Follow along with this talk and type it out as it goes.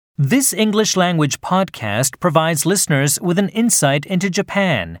This English language podcast provides listeners with an insight into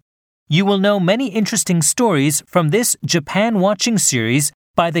Japan. You will know many interesting stories from this Japan Watching series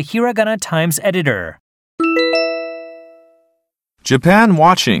by the Hiragana Times editor. Japan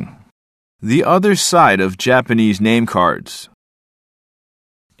Watching: The Other Side of Japanese Name Cards.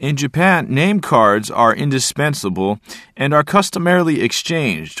 In Japan, name cards are indispensable and are customarily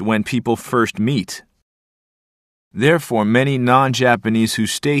exchanged when people first meet. Therefore, many non-Japanese who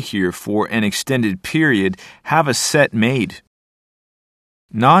stay here for an extended period have a set made.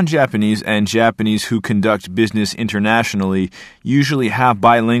 Non-Japanese and Japanese who conduct business internationally usually have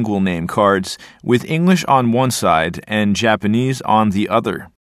bilingual name cards, with English on one side and Japanese on the other.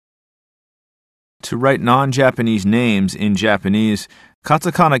 To write non-Japanese names in Japanese,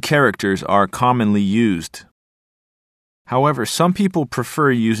 katakana characters are commonly used. However, some people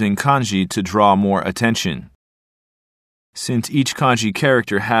prefer using kanji to draw more attention. Since each kanji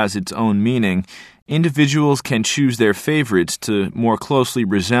character has its own meaning, individuals can choose their favorites to more closely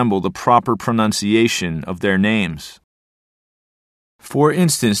resemble the proper pronunciation of their names. For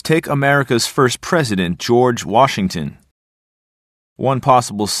instance, take America's first president, George Washington. One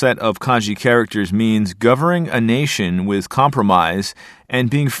possible set of kanji characters means governing a nation with compromise and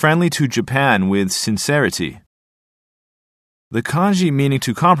being friendly to Japan with sincerity. The kanji meaning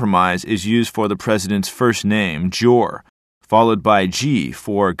to compromise is used for the president's first name, Jor, followed by ji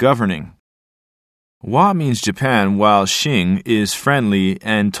for governing. Wa means Japan, while shing is friendly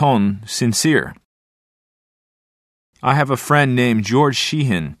and ton sincere. I have a friend named George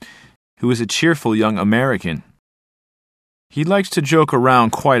Sheehan, who is a cheerful young American. He likes to joke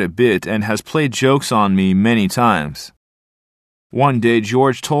around quite a bit and has played jokes on me many times. One day,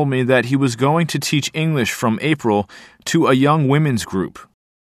 George told me that he was going to teach English from April to a young women's group.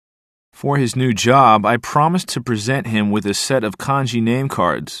 For his new job, I promised to present him with a set of kanji name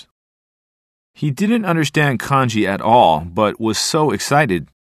cards. He didn't understand kanji at all, but was so excited.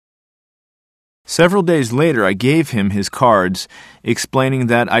 Several days later, I gave him his cards, explaining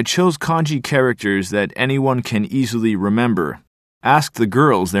that I chose kanji characters that anyone can easily remember. Ask the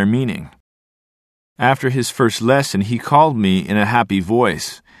girls their meaning. After his first lesson, he called me in a happy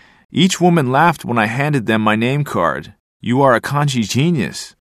voice. Each woman laughed when I handed them my name card. "You are a kanji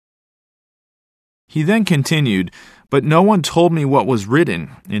genius." He then continued, "But no one told me what was written.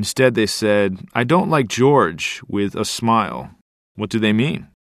 Instead, they said, 'I don't like George,' with a smile. What do they mean?"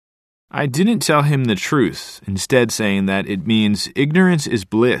 I didn't tell him the truth, instead saying that it means ignorance is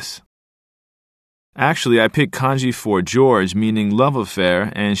bliss. Actually, I picked kanji for George, meaning love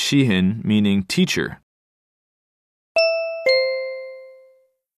affair, and Shihin, meaning teacher.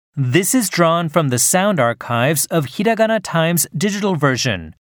 This is drawn from the sound archives of Hiragana Times digital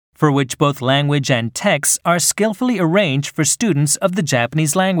version, for which both language and text are skillfully arranged for students of the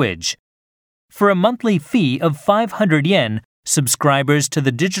Japanese language. For a monthly fee of 500 yen, subscribers to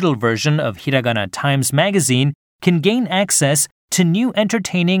the digital version of Hiragana Times magazine can gain access to new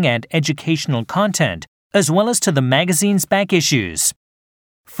entertaining and educational content, as well as to the magazine's back issues.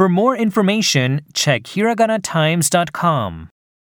 For more information, check hiraganatimes.com.